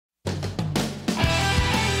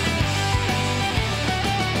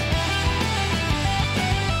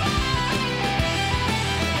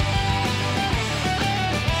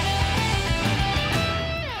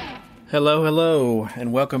Hello, hello,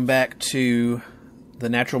 and welcome back to the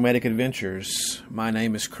Natural Medic Adventures. My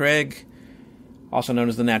name is Craig, also known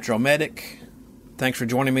as the Natural Medic. Thanks for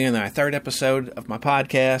joining me in my third episode of my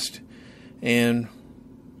podcast, and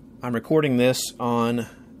I'm recording this on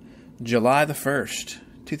July the 1st,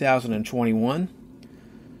 2021,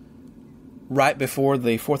 right before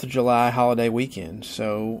the 4th of July holiday weekend.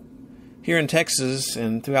 So here in Texas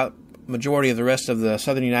and throughout the majority of the rest of the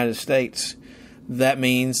southern United States, that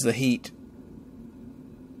means the heat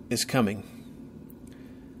is coming.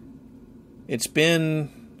 It's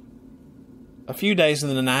been a few days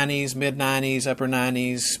in the 90s, mid-90s, upper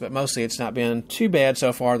 90s, but mostly it's not been too bad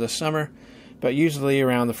so far this summer. But usually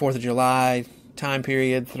around the 4th of July time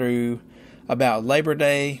period through about Labor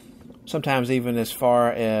Day, sometimes even as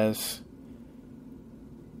far as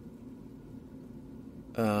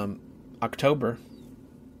October,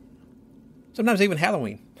 sometimes even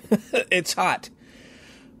Halloween. It's hot.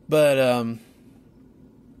 But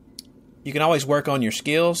you can always work on your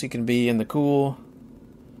skills. You can be in the cool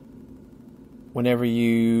whenever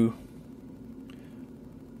you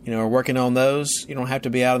are working on those. You don't have to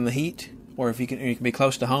be out in the heat, or if you can be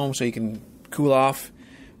close to home so you can cool off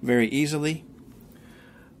very easily.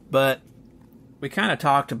 But we kind of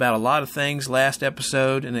talked about a lot of things last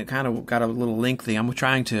episode, and it kind of got a little lengthy. I'm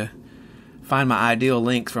trying to find my ideal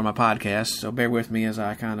length for my podcast, so bear with me as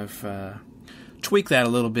I kind of tweak that a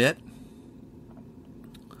little bit.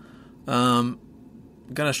 I'm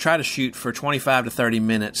going to try to shoot for 25 to 30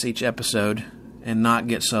 minutes each episode and not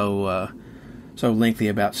get so lengthy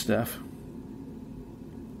about stuff.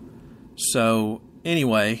 So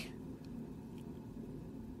anyway,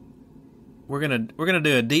 we're going to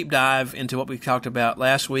do a deep dive into what we talked about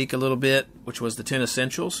last week a little bit, which was the 10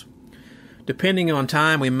 essentials. Depending on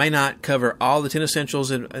time, we may not cover all the 10 essentials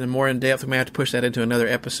in more in depth. We may have to push that into another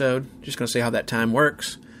episode. Just going to see how that time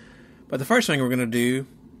works. But the first thing we're going to do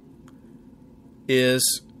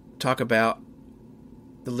is talk about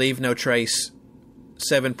the Leave No Trace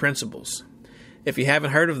 7 principles. If you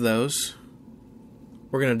haven't heard of those,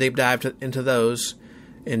 we're going to deep dive into those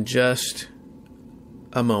in just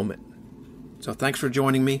a moment. So thanks for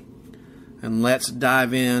joining me, and let's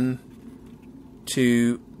dive in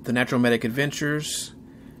to the Natural Medic Adventures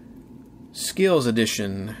Skills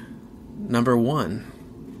Edition number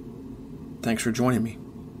 1. Thanks for joining me.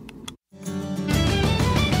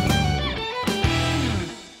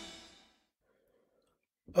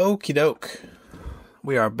 Okie doke.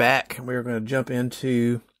 We are back, and we're going to jump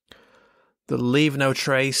into the Leave No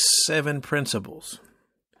Trace 7 principles.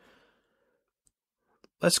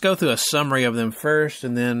 Let's go through a summary of them first,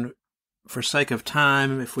 and then for sake of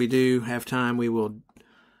time, if we do have time, we will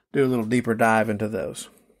do a little deeper dive into those.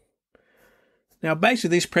 Now, basically,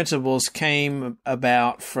 these principles came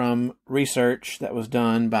about from research that was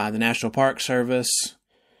done by the National Park Service,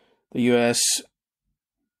 the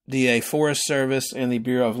USDA Forest Service, and the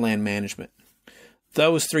Bureau of Land Management.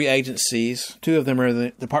 Those three agencies, two of them are the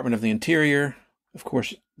Department of the Interior. Of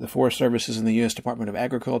course, the Forest Service is in the U.S. Department of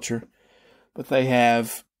Agriculture, but they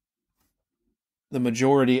have the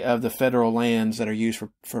majority of the federal lands that are used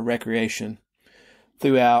for recreation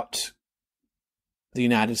throughout the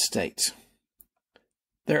United States.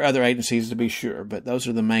 There are other agencies to be sure, but those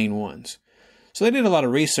are the main ones. So they did a lot of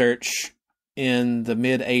research in the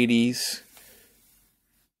mid-'80s,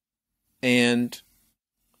 and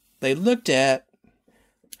they looked at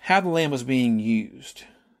how the land was being used.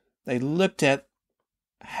 They looked at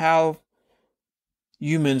how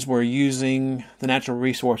humans were using the natural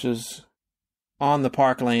resources on the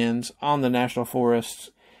parklands, on the national forests,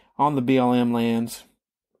 on the BLM lands,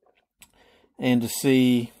 and to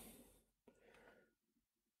see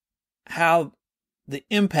how the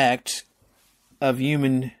impact of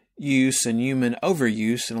human use and human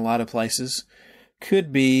overuse in a lot of places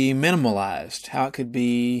could be minimalized, how it could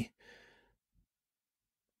be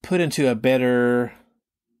put into a better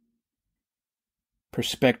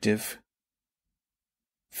perspective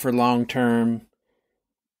for long-term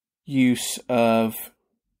use of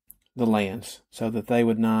the lands, so that they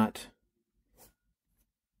would not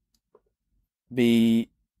be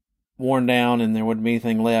worn down and there wouldn't be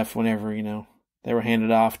anything left whenever, they were handed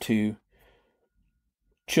off to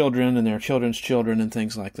children and their children's children and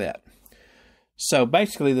things like that. So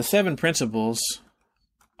basically, the 7 principles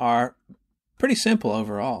are pretty simple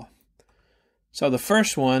overall. So the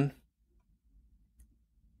first one,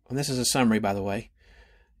 and this is a summary, by the way,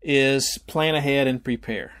 is plan ahead and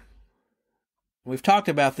prepare. We've talked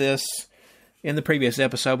about this in the previous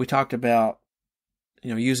episode. We talked about,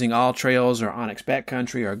 using all trails or Onyx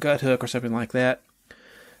backcountry or gut hook or something like that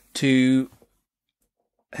to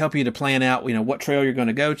help you to plan out, what trail you're going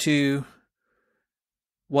to go to,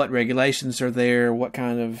 what regulations are there, what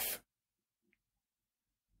kind of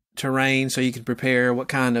terrain so you can prepare, what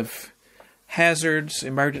kind of hazards,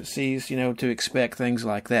 emergencies, to expect, things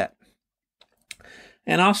like that.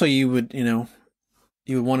 And also you would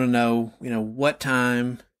want to know, what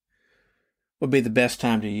time would be the best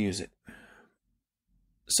time to use it.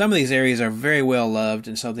 Some of these areas are very well loved,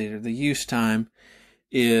 and so the use time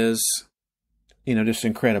is, just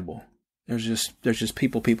incredible. There's just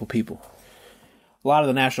people. A lot of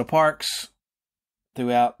the national parks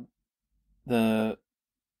throughout the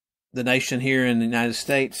nation here in the United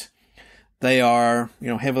States, they are,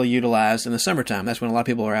 heavily utilized in the summertime. That's when a lot of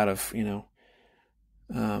people are out of,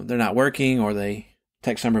 they're not working, or they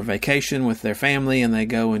take summer vacation with their family and they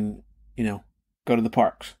go and, go to the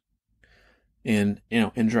parks in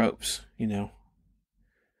droves,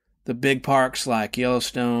 The big parks like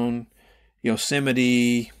Yellowstone,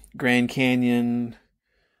 Yosemite, Grand Canyon,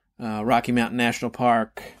 Rocky Mountain National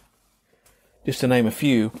Park, just to name a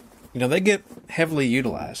few, they get heavily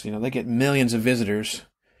utilized. They get millions of visitors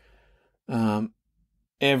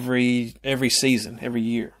every season, every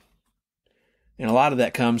year. And a lot of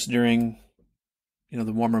that comes during,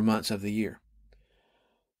 the warmer months of the year.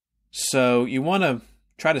 So you want to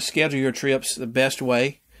try to schedule your trips the best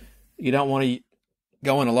way. You don't want to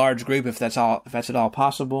go in a large group if that's at all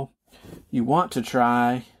possible. You want to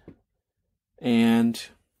try and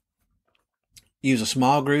use a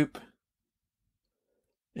small group,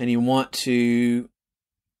 and you want to,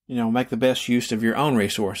 make the best use of your own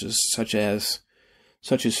resources, such as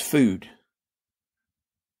food.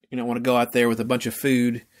 You don't want to go out there with a bunch of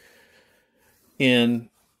food in,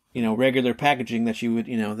 regular packaging that you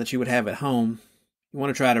would have at home. You want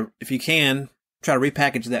to try to, if you can, try to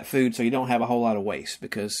repackage that food so you don't have a whole lot of waste,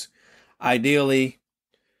 because ideally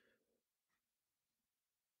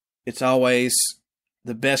it's always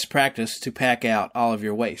the best practice to pack out all of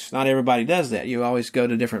your waste. Not everybody does that. You always go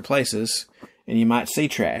to different places and you might see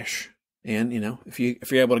trash. And, if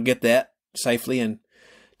you're able to get that safely and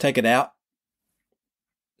take it out,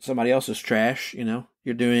 somebody else's trash,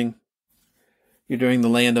 you're doing the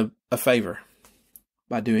land a favor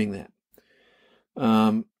by doing that.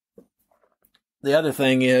 The other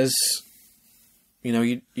thing is, you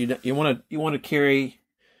want to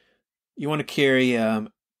carry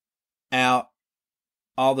out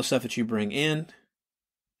all the stuff that you bring in,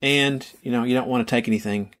 and you don't want to take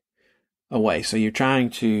anything away. So you're trying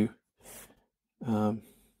to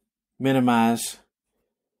minimize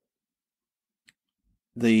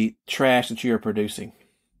the trash that you are producing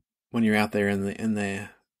when you're out there in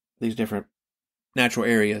these different natural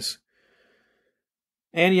areas.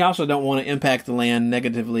 And you also don't want to impact the land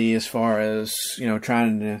negatively as far as,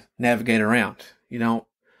 trying to navigate around. You don't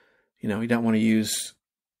want to use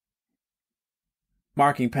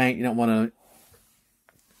marking paint. You don't want to.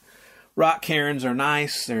 Rock cairns are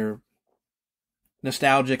nice. They're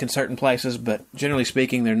nostalgic in certain places, but generally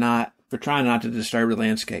speaking, they're not. They're trying not to disturb the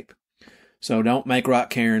landscape. So don't make rock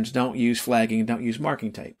cairns. Don't use flagging. Don't use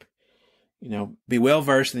marking tape. Be well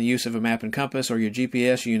versed in the use of a map and compass or your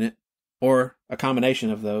GPS unit, or a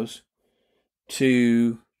combination of those,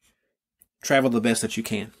 to travel the best that you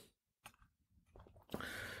can.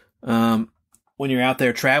 When you're out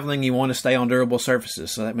there traveling, you want to stay on durable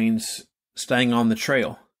surfaces. So that means staying on the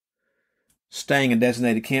trail, staying in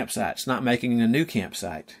designated campsites, not making a new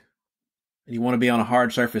campsite. And you want to be on a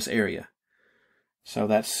hard surface area. So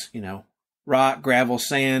that's, rock, gravel,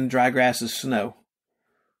 sand, dry grasses, snow.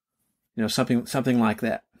 Something like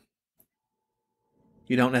that.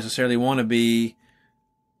 You don't necessarily want to be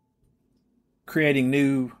creating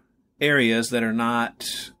new areas that are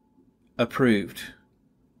not approved.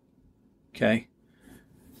 Okay?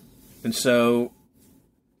 And so,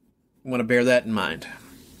 I want to bear that in mind.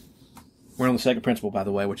 We're on the second principle, by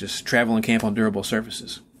the way, which is travel and camp on durable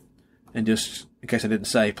surfaces. And just, in case I didn't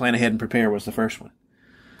say, plan ahead and prepare was the first one.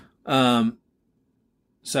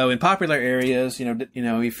 So in popular areas,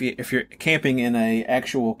 if you're camping in a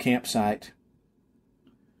actual campsite,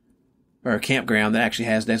 or a campground that actually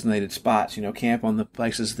has designated spots, camp on the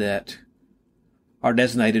places that are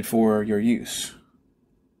designated for your use.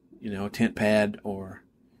 A tent pad or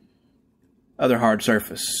other hard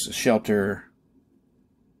surface, a shelter,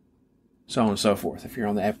 so on and so forth. If you're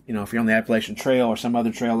on the Appalachian Trail or some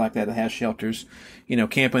other trail like that has shelters,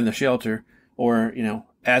 camp in the shelter, or,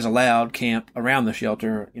 as allowed, camp around the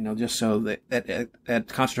shelter, just so that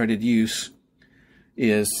concentrated use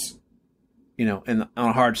is, on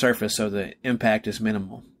a hard surface, so the impact is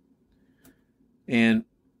minimal. And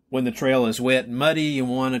when the trail is wet and muddy, you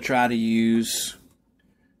want to try to use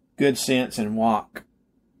good sense and walk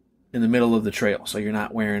in the middle of the trail, so you're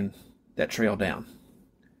not wearing that trail down.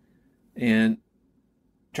 And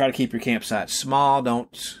try to keep your campsite small.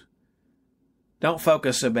 Don't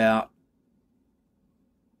focus about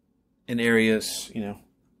in areas,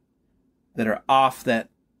 that are off that,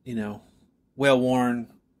 well-worn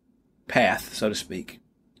path, so to speak.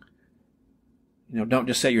 Don't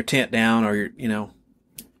just set your tent down or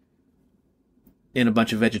in a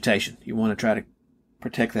bunch of vegetation. You want to try to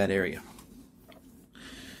protect that area.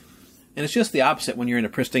 And it's just the opposite when you're in a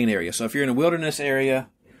pristine area. So if you're in a wilderness area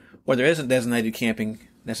where there isn't designated camping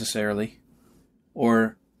necessarily,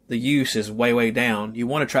 or the use is way, way down, you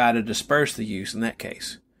want to try to disperse the use in that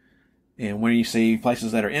case. And when you see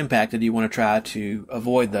places that are impacted, you want to try to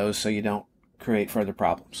avoid those so you don't create further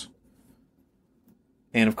problems.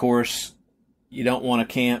 And of course, you don't want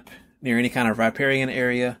to camp near any kind of riparian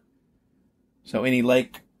area. So any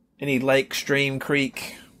lake, stream,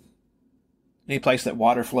 creek, any place that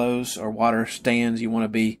water flows or water stands, you want to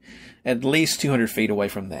be at least 200 feet away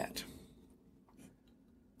from that.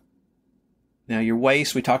 Now your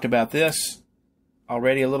waste, we talked about this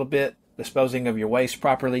already a little bit, disposing of your waste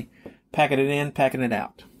properly, packing it in, packing it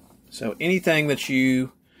out. So anything that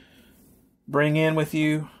you bring in with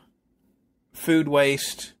you, food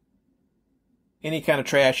waste, any kind of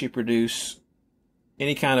trash you produce,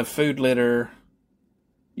 any kind of food litter,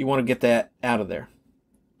 you want to get that out of there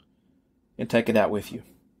and take it out with you.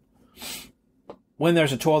 When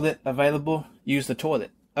there's a toilet available, use the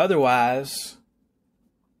toilet. Otherwise,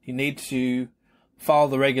 you need to follow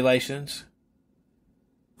the regulations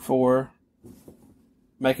for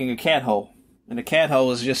making a cat hole. And a cat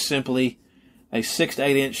hole is just simply a 6 to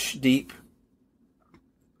 8 inch deep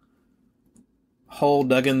hole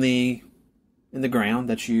dug in the ground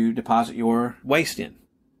that you deposit your waste in.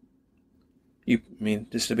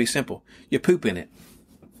 Just to be simple, you poop in it.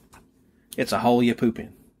 It's a hole you poop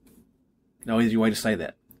in. No easy way to say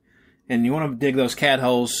that. And you want to dig those cat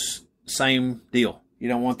holes, same deal. You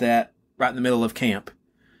don't want that right in the middle of camp.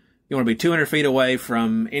 You want to be 200 feet away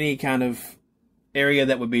from any kind of area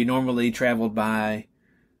that would be normally traveled by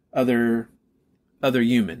other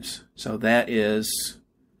humans. So that is,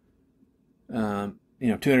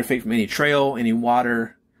 200 feet from any trail, any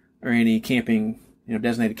water, or any camping,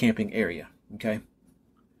 designated camping area. Okay.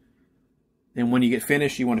 And when you get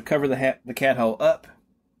finished, you want to cover the cat hole up.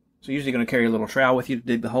 So usually you're going to carry a little trowel with you to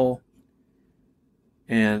dig the hole.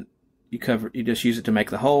 And you just use it to make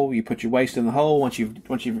the hole. You put your waste in the hole once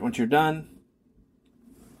you're done.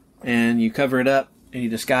 And you cover it up and you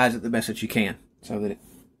disguise it the best that you can so that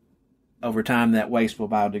over time that waste will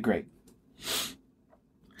biodegrade.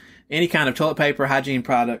 Any kind of toilet paper, hygiene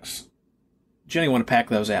products, generally want to pack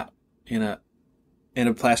those out in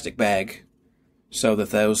a plastic bag so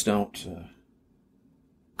that those don't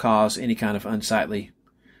cause any kind of unsightly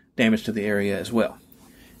damage to the area as well.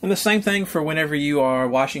 And the same thing for whenever you are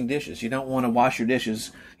washing dishes. You don't want to wash your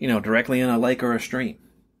dishes, directly in a lake or a stream.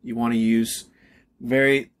 You want to use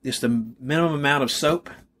just the minimum amount of soap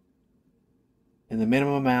and the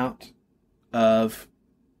minimum amount of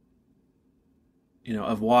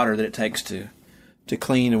of water that it takes to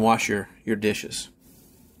clean and wash your dishes.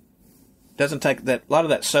 Doesn't take that. A lot of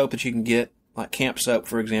that soap that you can get, like camp soap,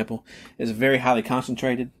 for example, is very highly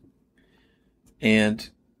concentrated, and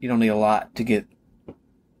you don't need a lot to get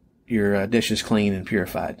your dishes clean and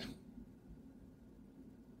purified.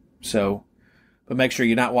 So, but make sure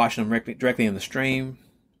you're not washing them directly in the stream,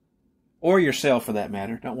 or yourself for that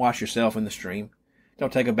matter. Don't wash yourself in the stream.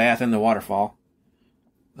 Don't take a bath in the waterfall,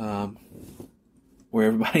 where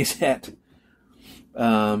everybody's at,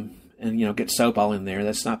 and get soap all in there.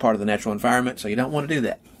 That's not part of the natural environment, so you don't want to do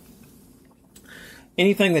that.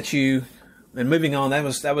 Anything that and moving on, that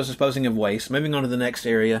was disposing of waste. Moving on to the next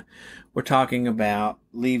area, we're talking about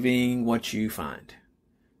leaving what you find.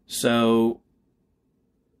 So,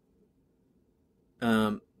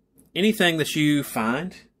 anything that you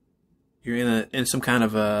find, you're in some kind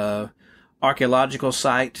of a archaeological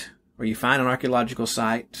site, or you find an archaeological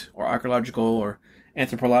site, or archaeological or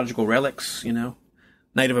anthropological relics,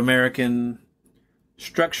 Native American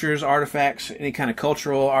structures, artifacts, any kind of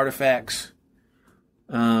cultural artifacts.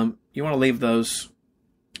 You want to leave those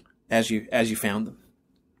as you found them.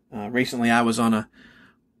 Recently, I was on a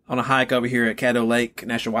hike over here at Caddo Lake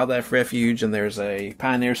National Wildlife Refuge, and there's a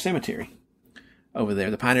Pioneer Cemetery over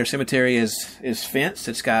there. The Pioneer Cemetery is fenced.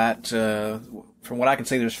 It's got, from what I can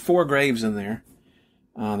see, there's 4 graves in there.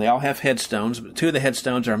 They all have headstones, but 2 of the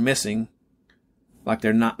headstones are missing. Like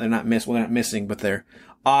they're not missing, but they're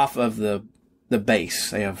off of the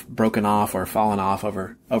base. They have broken off or fallen off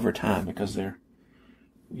over time because they're,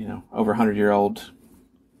 over 100-year-old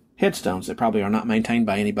headstones that probably are not maintained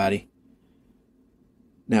by anybody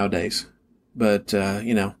nowadays. But,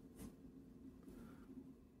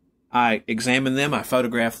 I examined them, I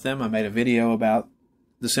photographed them, I made a video about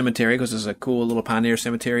the cemetery because it's a cool little pioneer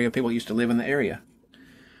cemetery of people who used to live in the area.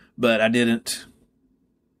 But I didn't,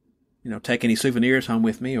 take any souvenirs home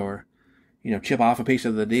with me or, chip off a piece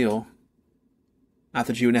of the deal. Not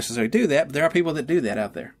that you would necessarily do that, but there are people that do that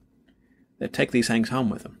out there, that take these things home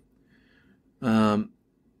with them.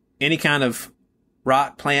 Any kind of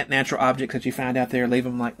rock, plant, natural objects that you find out there, leave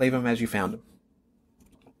them as you found them.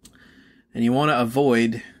 And you want to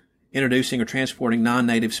avoid introducing or transporting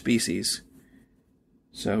non-native species.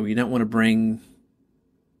 So you don't want to bring,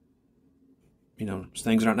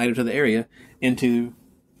 things that aren't native to the area into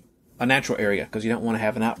a natural area because you don't want to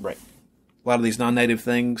have an outbreak. A lot of these non-native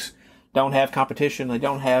things don't have competition. They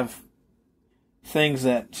don't have things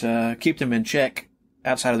that keep them in check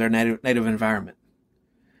outside of their native environment.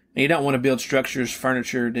 And you don't want to build structures,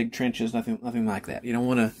 furniture, dig trenches, nothing like that. You don't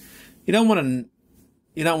want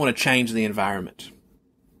to change the environment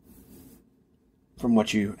from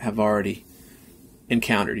what you have already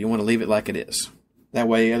encountered. You want to leave it like it is. That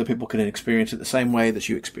way other people can experience it the same way that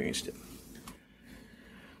you experienced it.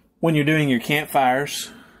 When you're doing your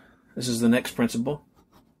campfires, this is the next principle.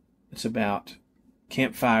 It's about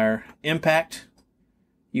campfire impact.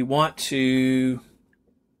 You want to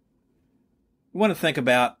think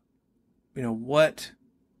about, what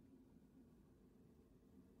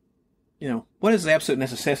is the absolute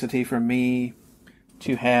necessity for me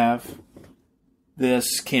to have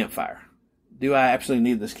this campfire? Do I absolutely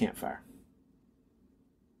need this campfire?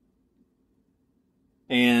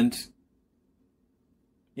 And,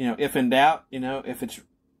 if in doubt, if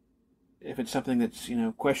it's something that's,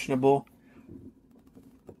 questionable,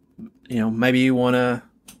 maybe you want to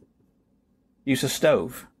use a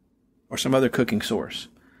stove or some other cooking source.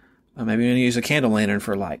 Maybe you want to use a candle lantern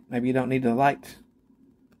for light. Maybe you don't need to light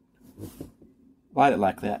it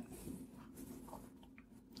like that.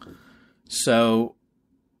 So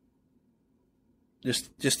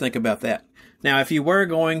just think about that. Now, if you were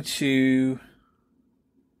going to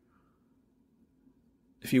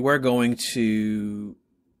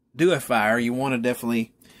do a fire, you want to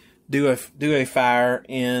definitely do a fire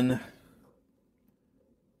in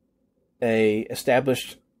a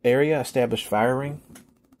established area, established fire ring,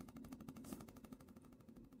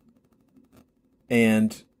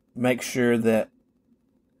 and make sure that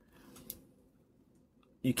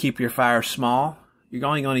you keep your fire small. You're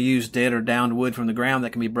only going to use dead or downed wood from the ground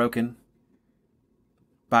that can be broken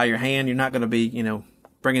by your hand. You're not going to be,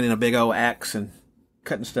 bringing in a big old axe and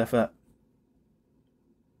cutting stuff up.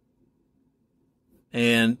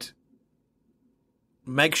 And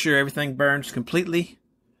make sure everything burns completely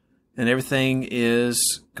and everything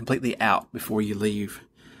is completely out before you leave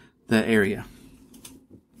the area.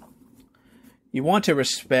 You want to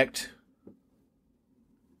respect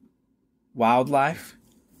wildlife.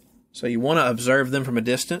 So you want to observe them from a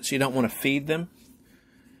distance. You don't want to feed them.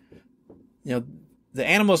 The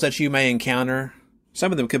animals that you may encounter,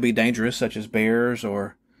 some of them could be dangerous, such as bears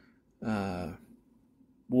or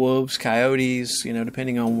wolves, coyotes,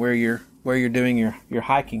 depending on where you're doing your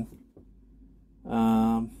hiking.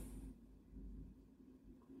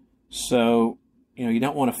 So, you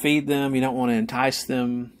don't want to feed them. You don't want to entice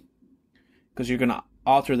them because you're going to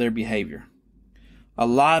alter their behavior. A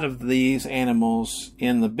lot of these animals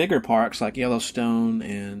in the bigger parks like Yellowstone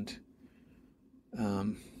and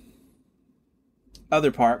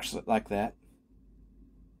other parks like that,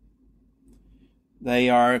 they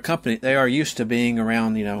are used to being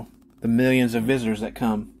around, the millions of visitors that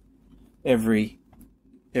come every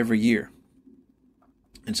year.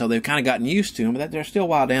 And so they've kind of gotten used to them, but they're still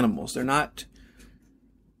wild animals. They're not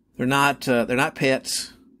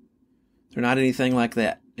pets. They're not anything like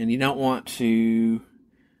that. And you don't want to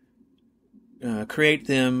create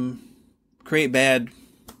bad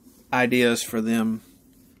ideas for them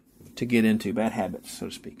to get into, bad habits, so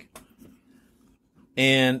to speak.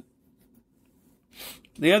 And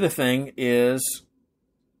the other thing is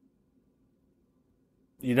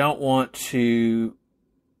you don't want to,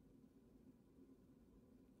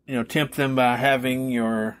 tempt them by having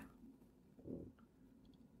your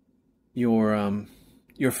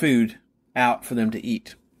food out for them to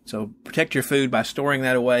eat. So protect your food by storing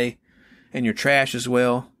that away, and your trash as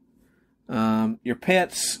well. Your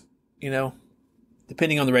pets,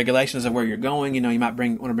 depending on the regulations of where you're going, you might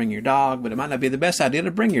want to bring your dog, but it might not be the best idea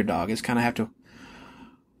to bring your dog. It's kind of have to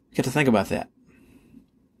think about that.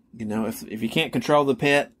 If you can't control the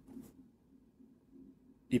pet,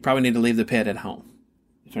 you probably need to leave the pet at home.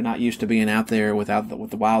 they're not used to being out there with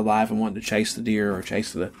the wildlife and wanting to chase the deer or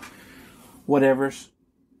chase the whatevers.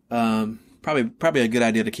 Probably a good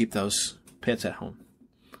idea to keep those pets at home.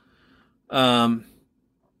 And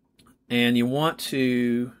you want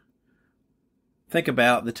to think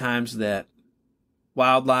about the times that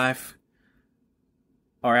wildlife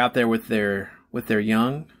are out there with their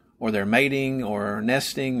young, or they're mating or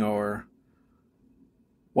nesting, or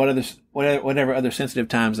whatever other sensitive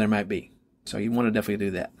times there might be. So you want to definitely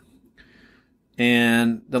do that.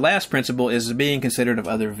 And the last principle is being considerate of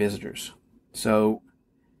other visitors. So,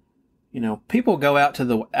 people go out to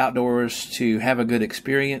the outdoors to have a good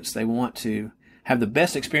experience. They want to have the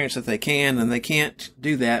best experience that they can, and they can't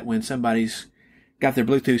do that when somebody's got their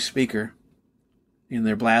Bluetooth speaker and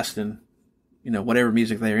they're blasting, whatever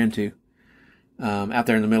music they're into, out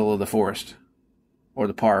there in the middle of the forest or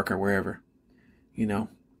the park or wherever. They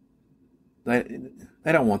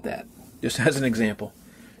don't want that. Just as an example,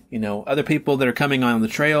 other people that are coming on the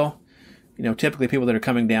trail, typically people that are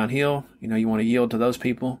coming downhill, you want to yield to those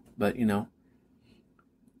people, but,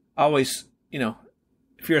 always,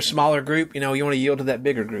 if you're a smaller group, you want to yield to that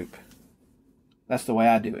bigger group. That's the way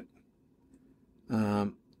I do it.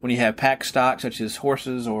 When you have pack stock, such as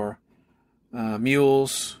horses or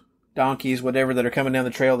mules, donkeys, whatever, that are coming down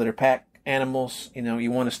the trail that are pack animals,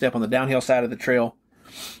 you want to step on the downhill side of the trail,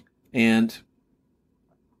 and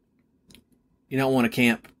you don't want to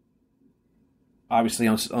camp, obviously,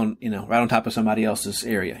 on right on top of somebody else's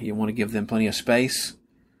area. You want to give them plenty of space.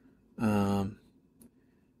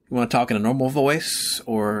 You want to talk in a normal voice,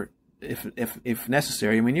 or if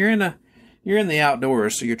necessary. I mean, you're in the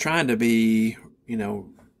outdoors, so you're trying to be,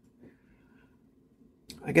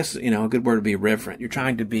 I guess, a good word would be reverent. You're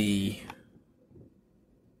trying to be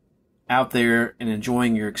out there and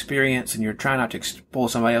enjoying your experience, and you're trying not to spoil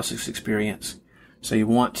somebody else's experience. So you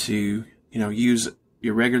want to, use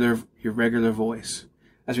your regular voice.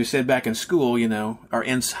 As we said back in school, our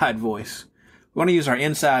inside voice. We want to use our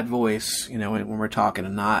inside voice, when we're talking,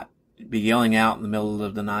 and not be yelling out in the middle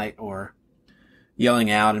of the night, or yelling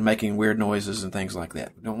out and making weird noises and things like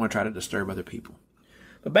that. We don't want to try to disturb other people.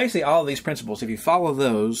 But basically, all of these principles, if you follow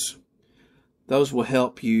those will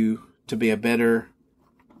help you to be a better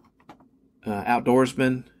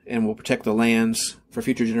outdoorsman, and will protect the lands for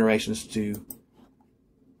future generations to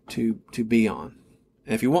be on.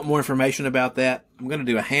 And if you want more information about that, I'm going to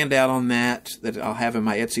do a handout on that I'll have in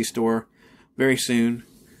my Etsy store very soon.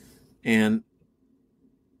 And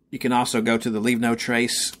you can also go to the Leave No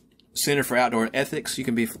Trace Center for Outdoor Ethics.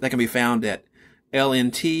 That can be found at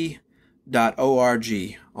lnt.org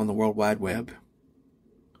on the World Wide Web.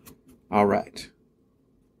 All right.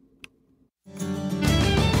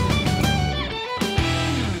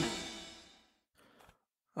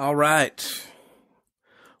 All right.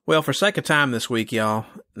 Well, for sake of time this week, y'all,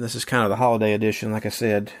 this is kind of the holiday edition, like I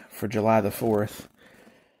said, for July the 4th.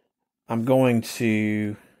 I'm going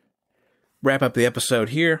to wrap up the episode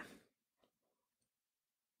here.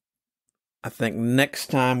 I think next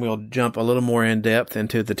time we'll jump a little more in depth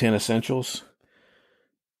into the 10 essentials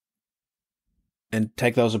and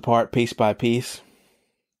take those apart piece by piece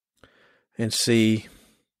and see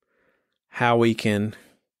how we can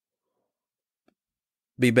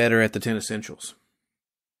be better at the 10 essentials.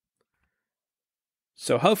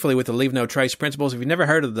 So hopefully with the Leave No Trace principles, if you've never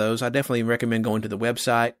heard of those, I definitely recommend going to the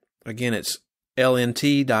website. Again, it's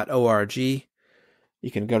lnt.org. You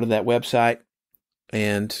can go to that website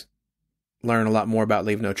and learn a lot more about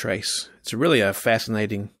Leave No Trace. It's really a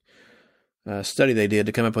fascinating study they did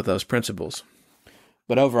to come up with those principles.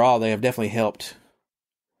 But overall, they have definitely helped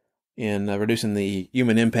in reducing the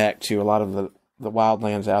human impact to a lot of the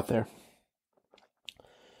wildlands out there.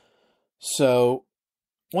 So,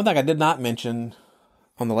 one thing I did not mention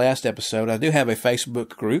on the last episode, I do have a Facebook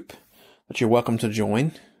group that you're welcome to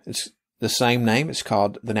join. It's the same name. It's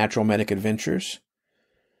called The Natural Medic Adventures.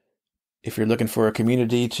 If you're looking for a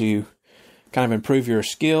community to kind of improve your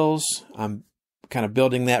skills, I'm kind of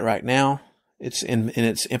building that right now. It's in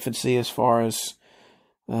its infancy as far as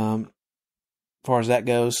that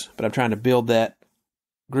goes, but I'm trying to build that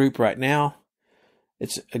group right now.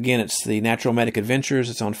 It's the Natural Medic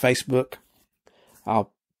Adventures. It's on Facebook.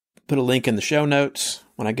 I'll put a link in the show notes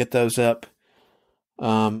when I get those up.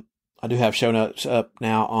 I do have show notes up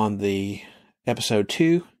now on the episode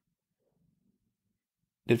 2.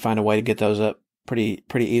 Did find a way to get those up pretty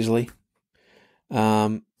easily.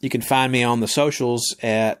 You can find me on the socials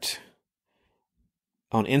on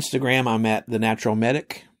Instagram, I'm at The Natural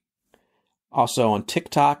Medic. Also on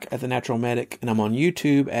TikTok at The Natural Medic. And I'm on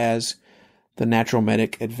YouTube as The Natural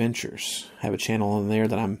Medic Adventures. I have a channel on there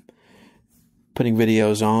that I'm putting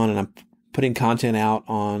videos on, and I'm putting content out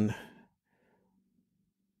on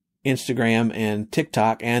Instagram and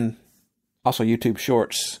TikTok and also YouTube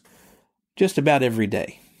Shorts just about every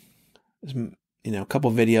day. A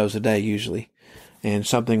couple videos a day usually, and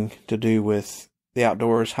something to do with the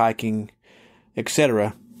outdoors, hiking,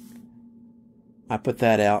 etc. I put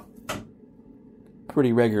that out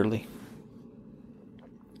pretty regularly.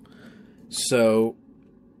 So,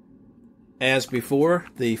 as before,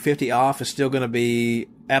 the 50 off is still going to be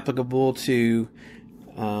applicable to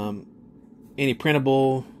any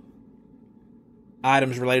printable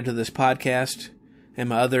items related to this podcast and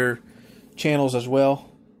my other channels as well.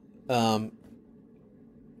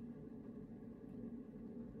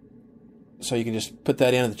 So you can just put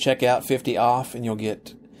that in at the checkout, 50 off, and you'll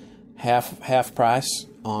get half price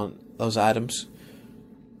on those items.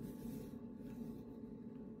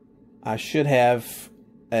 I should have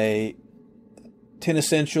a 10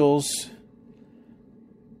 essentials.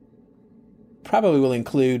 Probably will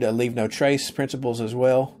include a leave no trace principles as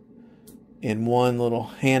well in one little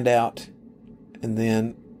handout, and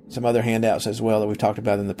then some other handouts as well that we've talked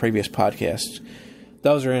about in the previous podcasts.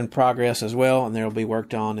 Those are in progress as well, and they'll be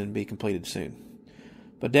worked on and be completed soon.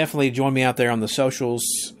 But definitely join me out there on the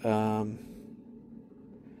socials, and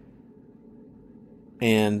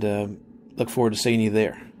look forward to seeing you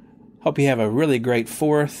there. Hope you have a really great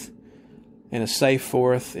 4th and a safe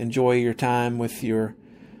 4th. Enjoy your time with your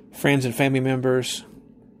friends and family members.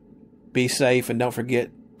 Be safe, and don't forget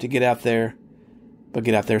to get out there, but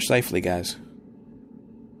get out there safely, guys.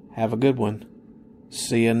 Have a good one.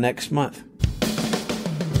 See you next month.